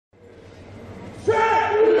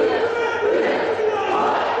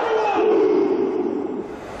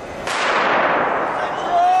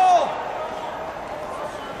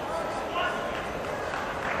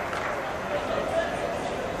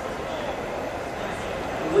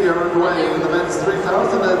We are underway in the men's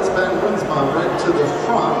 3,000. That's Ben Winsma right to the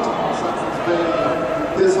front. Suttons Bay,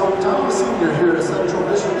 his hometown, a senior here at Central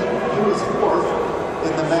Michigan. He was fourth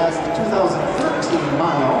in the MASC 2013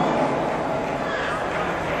 mile.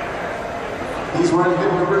 He's running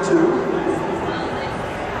hit number 2.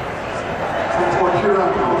 From Fort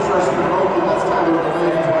Huron, freshman Oakland, that's Tyler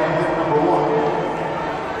Delaney running hit number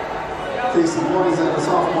 1. Casey Moyes, a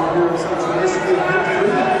sophomore here in Central Michigan, hit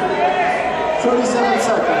 3. 37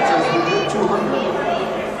 seconds as we hit 200.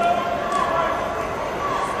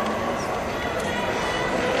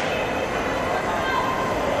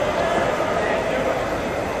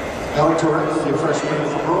 Alec Torres, a freshman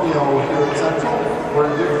from Romeo here at Central,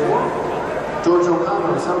 we're in hit 4. George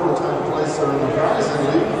O'Connor, a several-time placer in the Horizon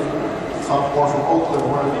League, sophomore from Oakland,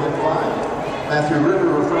 we're in hit 5. Matthew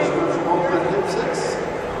Ritter, a freshman from Oakland, hit 6.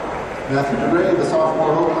 Matthew DeGray, the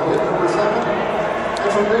sophomore at Oakland, hit number 7. And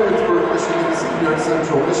from Davidsburg, Michigan, a senior at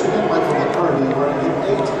Central Michigan, Michael McCarty running in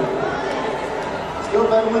 8. Still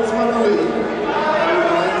Ben Winsma in the lead.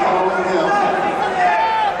 Lane following him.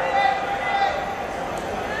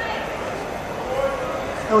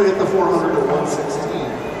 And we hit the 400 at 116.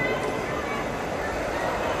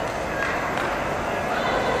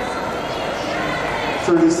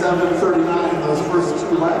 .37.39 in those first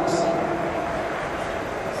 2 laps.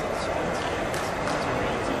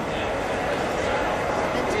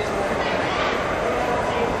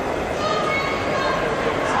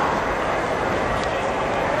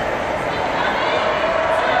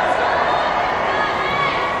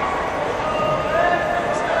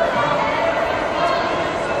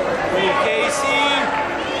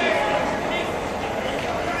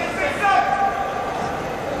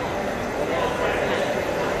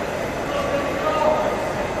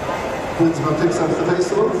 Winsma picks up the pace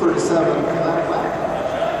a little, 37 for that lap.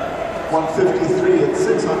 153 at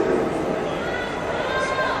 600.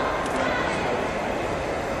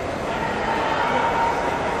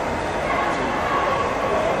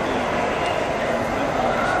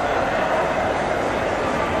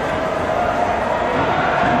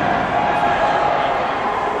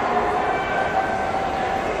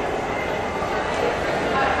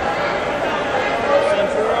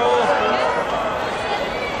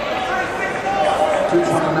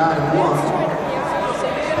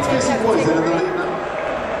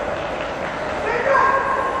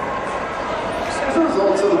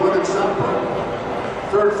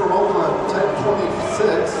 Third from Oakland,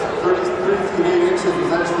 10.26, 33 feet 8 inches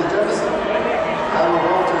was actually Jefferson. Alan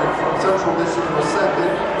Walter from Central Michigan was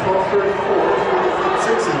second, 12.34, 40 feet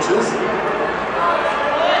 6 inches.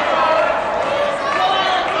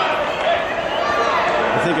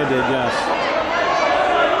 I think I did, yes.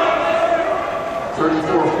 34.4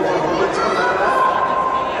 for Winsma that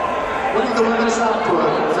lap. Winning the women's shot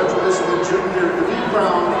put, Central Michigan junior David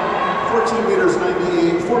Brown, 14 meters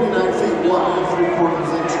 98, 49 feet 1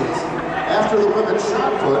 3/4 inches. After the women's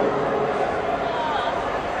shot put,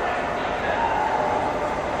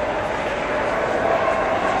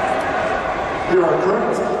 here are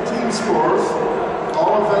current team scores,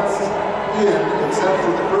 all events in except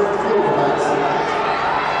for the current field events.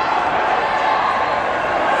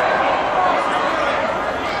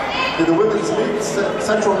 In the women's meet,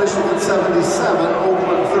 Central Michigan 77,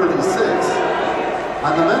 Oakland 36.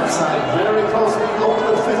 On the men's side, very close to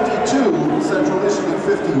Oakland 52, Central Michigan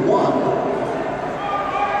 51.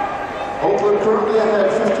 Oakland currently ahead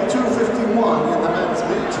 52-51 in the men's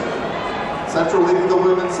meet. Central leading the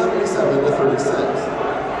women 77-36.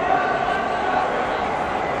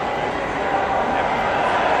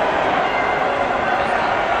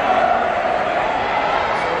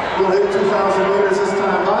 We'll hit 2,000 meters this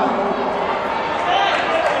time by.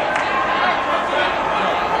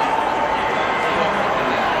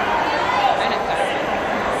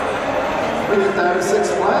 We hit that at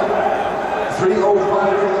 6 flat.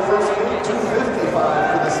 3:05 for the first meet, 2:55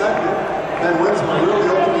 for the second. Ben Winsma really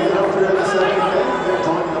opening it up here in the second game. They're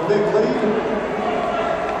joining a big lead.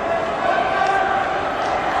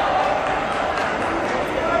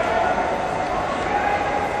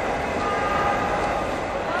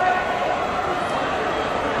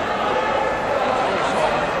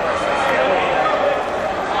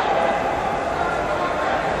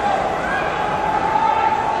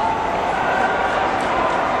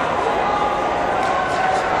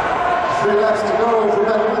 Laps to go for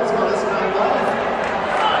Ben Winsma this time by.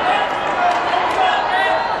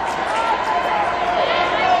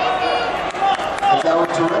 It's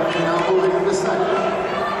Alec Torres now moving into second.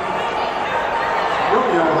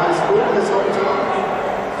 Romeo High School, his hometown.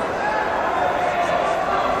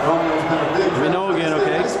 Romeo's been a big we know again,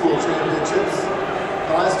 okay? high school championships.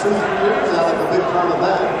 The last 2-3 years, Alec big part of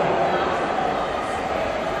that.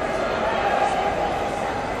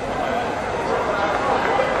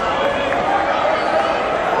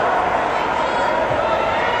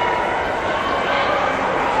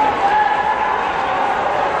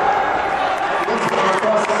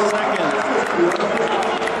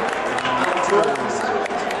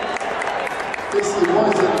 Basically,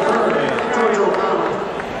 boys in third, George O'Connor.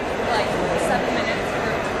 Like 7 minutes.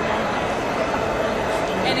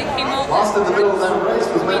 And it came out. Lost in the middle of that race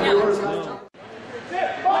was Matthew.